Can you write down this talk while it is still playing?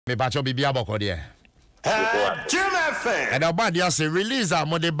Me bacho bibia boko there. And about the say release a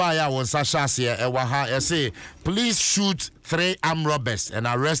modebaya on Sasha here say police shoot 3 armed robbers and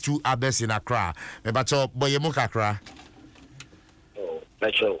arrest 2 others in Accra. Me bacho boyemu kakra. Oh,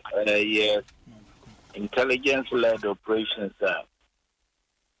 bacho yes. Intelligence led operations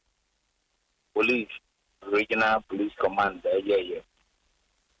police regional police command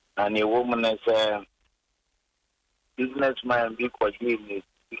and a woman is a businessman because he is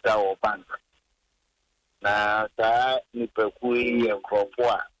our bank. Na that nipekui and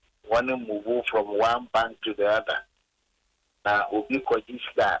one move from one bank to the other. Na obi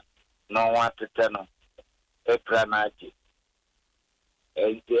kojista no one to tell them epranaji.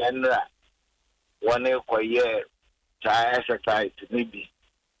 And the end one year child exercise maybe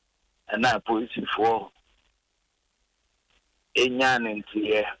and now police for enyan into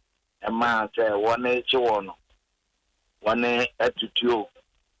here a man say one attitude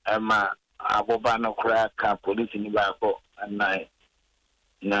a Abobano crack police in Bako and night.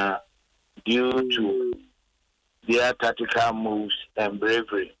 Now, due to their tactical moves and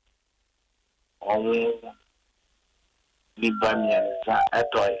bravery, on Libanian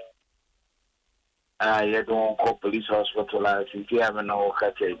Atoy, I don't call police hospitalized if you have no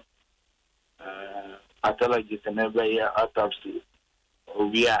catch. Pathologist and every year autopsy.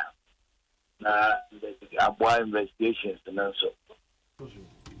 We are now about investigations and also.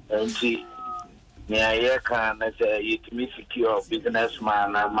 And see, near can say it me secure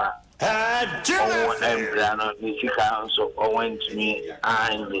businessman, ama. Oh, and Brano, Nisika, so owing to me,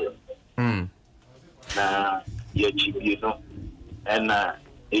 I'm now, yet you know, and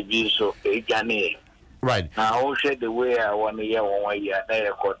if you so a right now, I'll say the way I want to hear 1 year, they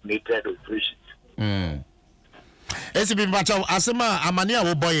are coordinated operations. Esi bi bacho asema amania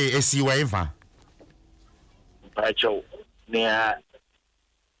wo boy esi wa ifa. Bacho, near.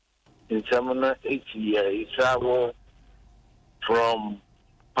 In some 8 years, he traveled from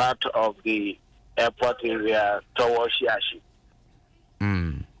part of the airport area towards Yashi.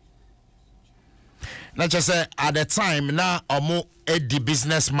 Now, just say at the time, now, omo the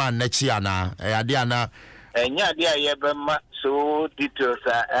businessman nechiana, adiana. And yeah, dear, so details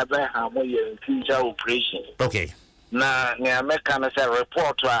are ever in future operations. Okay. Now, near Meccanis, a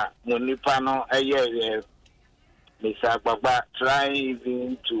reporter, Munipano, a year. Mr. Baba trying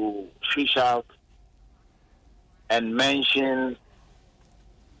even to fish out and mention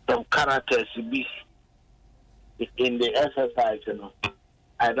some characters in the exercise. You know,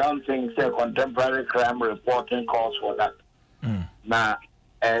 I don't think the contemporary crime reporting calls for that. Now,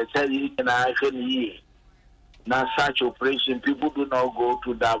 now such operation, people do not go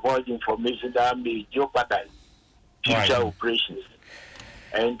to divulge information that may jeopardize future operations.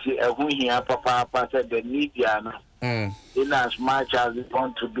 And who here, Papa said the media. In as much as they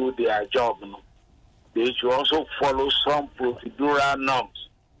want to do their job, they should also follow some procedural norms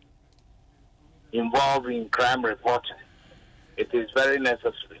involving crime reporting. It is very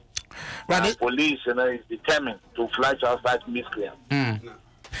necessary. The police, is determined to flush out such miscreants.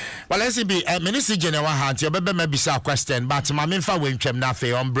 Well, let's see. Minister General Hunt, you better maybe say a question, but my main fan when came na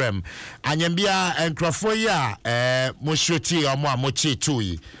fe on brem. Anyambia and Crawfordia, Mushuti or more Mochi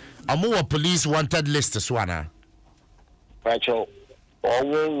Tui. A more police wanted list as one. Pacho,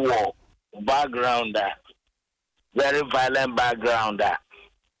 war background, very violent background.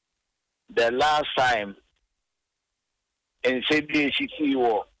 The last time in CBCC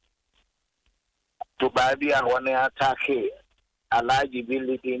war, to Babia one attack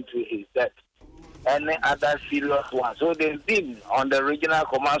eligibility into his death. Any other serious one. So they've been on the regional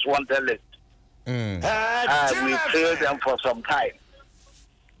commands wanted list. We trailed them for some time.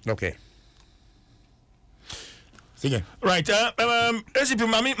 Okay. Right, SCP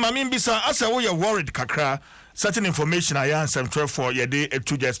Mami Bisa, as I you're worried, Kakra, certain information I answer for your day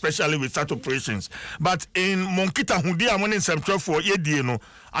to especially with such operations. But in Monkita Hudi, I'm in some 12 for Yedino.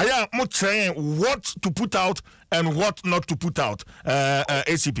 I am much saying what to put out and what not to put out,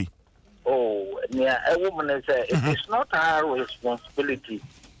 ACP. Oh, yeah, a woman is it's not our responsibility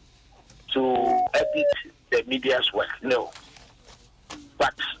to edit the media's work, no.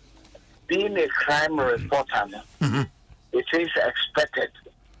 But being a crime reporter, it is expected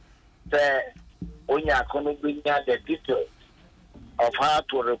that when you are going to bring out the details of how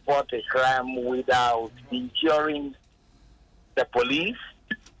to report a crime without injuring the police,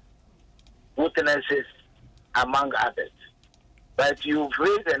 witnesses, among others. But you've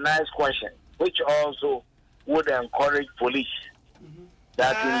raised a nice question, which also would encourage police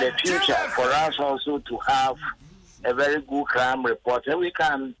that in the future, for us also to have a very good crime reporter, we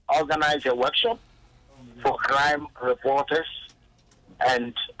can organize a workshop for crime reporters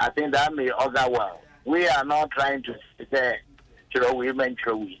And I think that may augur well. We are not trying to say, women,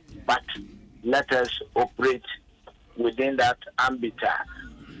 but let us operate within that ambit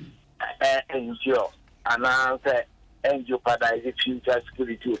ensure and answer and jeopardize the future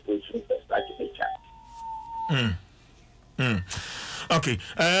security operations of such nature. Okay.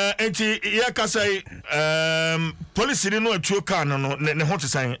 Yeah, say police didn't know a true car no hot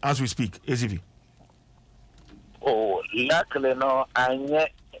sign as we speak. ACP. Oh, luckily no, I need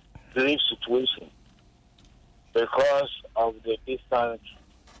grave situation because of the distance.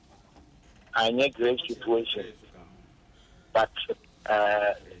 I need grave situation, but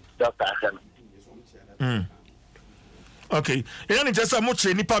Dr. Okay. Yani just much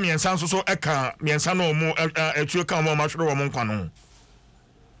ni pa miensan so eka miensan no mu etu ka mo ma hwere wo mo nkwa no.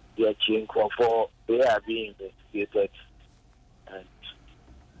 They for they are being investigated and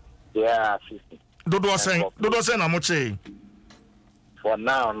they are assisting. Dodo say na much for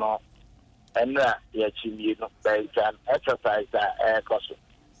now no and you know they can exercise that cost.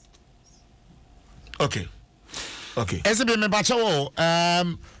 Okay. SB me bacha wo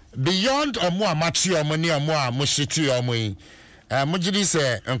beyond omo amachi omo ni omo a moshiti omo yi mujidi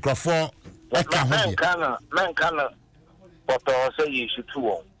se nkrofo eka ho dia man kana but say you should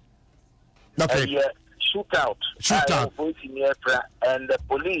too. Okay. Shoot out. And the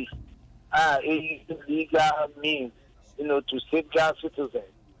police are legal means, to safeguard citizens.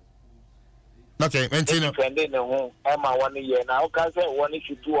 Okay, Mentino.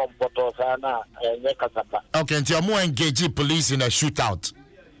 Okay, and you're more engaging police in a shootout.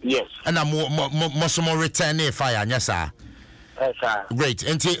 Yes. And I'm more returning fire, yes, sir. Yes, sir. Great.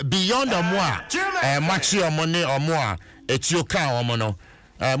 And beyond or more, much your money or more, it's your car or mono.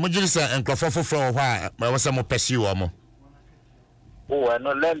 Mujilisa and Crofofo for why was some pursue or more. Oh,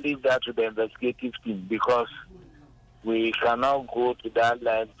 no, let's leave that to the investigative team because we cannot go to that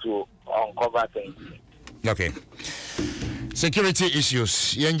line to uncover things. Okay. Security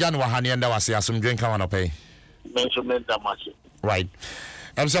issues. Yenjan Wahani and Dawasi as some drink on pay. Mention that much. Right.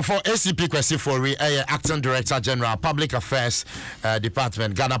 So for ACP Kwesi Fori, Acting Director General, Public Affairs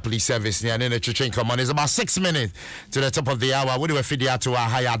Department, Ghana Police Service, near Nene Chuchin Command. It's about 6 minutes to the top of the hour. We do a video to our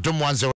higher Adom 10.